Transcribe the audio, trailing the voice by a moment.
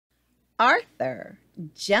Arthur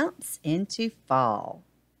Jumps into Fall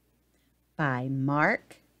by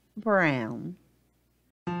Mark Brown.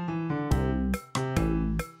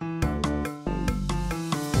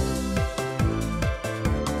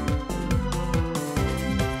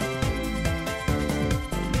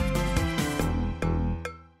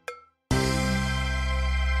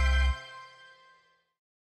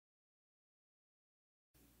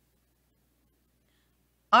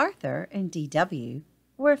 Arthur and D.W.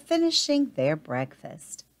 were finishing their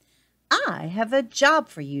breakfast. "I have a job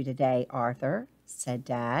for you today, Arthur," said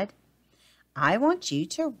Dad. "I want you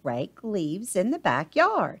to rake leaves in the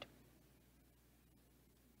backyard."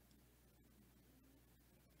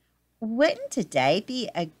 "Wouldn't today be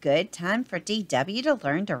a good time for D.W. to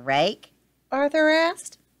learn to rake?" Arthur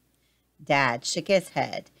asked. Dad shook his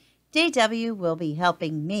head. "D.W. will be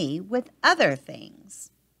helping me with other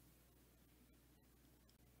things."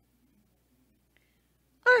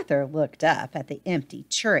 Arthur looked up at the empty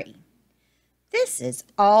tree. "This is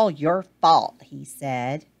all your fault," he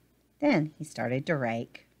said. Then he started to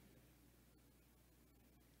rake.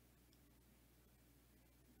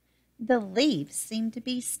 The leaves seemed to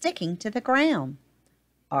be sticking to the ground.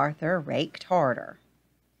 Arthur raked harder.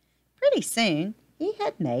 Pretty soon he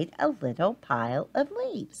had made a little pile of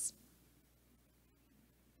leaves.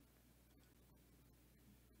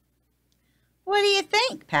 "What do you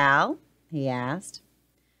think, pal?" he asked.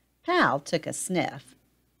 Pal took a sniff.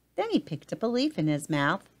 Then he picked up a leaf in his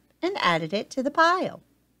mouth and added it to the pile.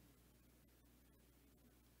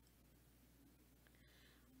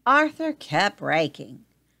 Arthur kept raking.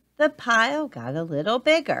 The pile got a little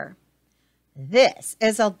bigger. "This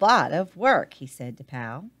is a lot of work," he said to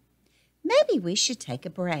Pal. "Maybe we should take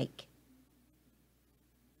a break."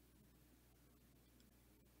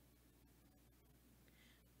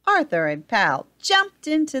 Arthur and Pal jumped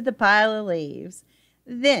into the pile of leaves.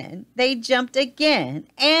 Then they jumped again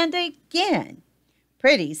and again.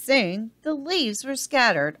 Pretty soon the leaves were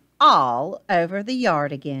scattered all over the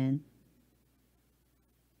yard again.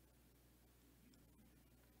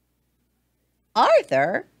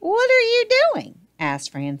 "Arthur, what are you doing?" asked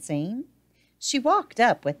Francine. She walked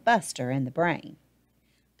up with Buster and the Brain.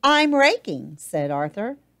 "I'm raking," said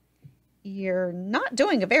Arthur. "You're not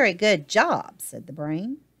doing a very good job," said the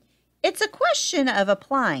Brain. "It's a question of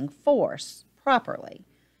applying force properly.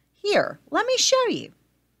 Here, let me show you."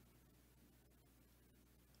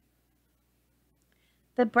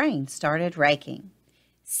 The Brain started raking.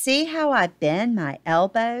 "See how I bend my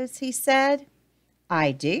elbows?" he said.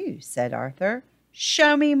 "I do," said Arthur.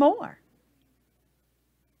 "Show me more."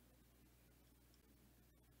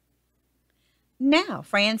 Now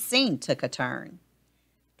Francine took a turn.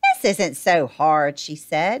 "This isn't so hard," she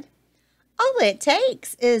said. "All it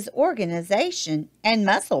takes is organization and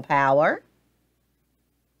muscle power."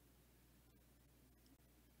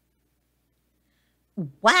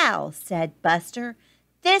 "Wow," said Buster.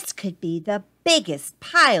 "This could be the biggest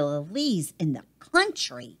pile of leaves in the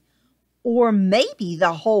country, or maybe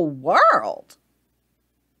the whole world."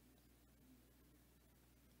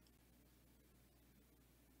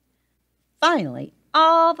 Finally,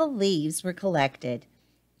 all the leaves were collected.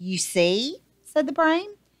 "You see," said the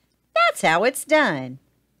Brain. "That's how it's done."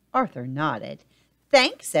 Arthur nodded.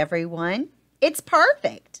 "Thanks, everyone. It's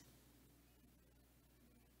perfect."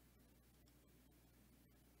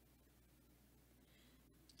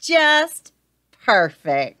 Just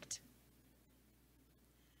perfect.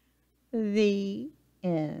 The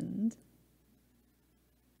end.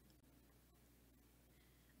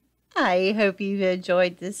 I hope you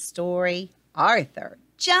enjoyed this story. Arthur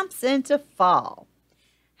jumps into fall.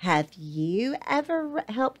 Have you ever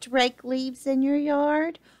helped rake leaves in your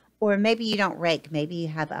yard? Or maybe you don't rake. Maybe you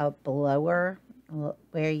have a blower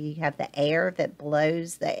where you have the air that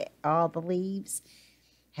blows all the leaves.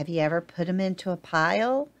 Have you ever put them into a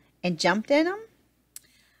pile and jumped in them?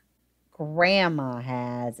 Grandma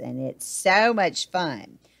has, and it's so much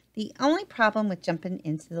fun. The only problem with jumping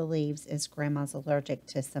into the leaves is Grandma's allergic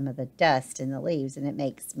to some of the dust in the leaves, and it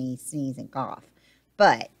makes me sneeze and cough.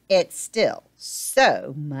 But it's still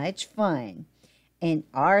so much fun. And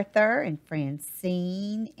Arthur and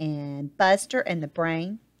Francine and Buster and the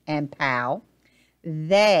Brain and Pal,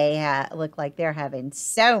 they look like they're having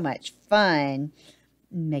so much fun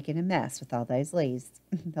making a mess with all those leaves.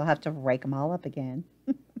 They'll have to rake them all up again.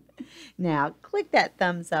 Now, click that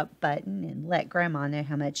thumbs up button and let Grandma know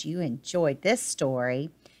how much you enjoyed this story.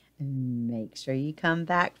 Make sure you come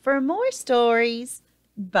back for more stories.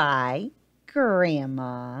 Bye,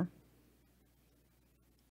 Grandma.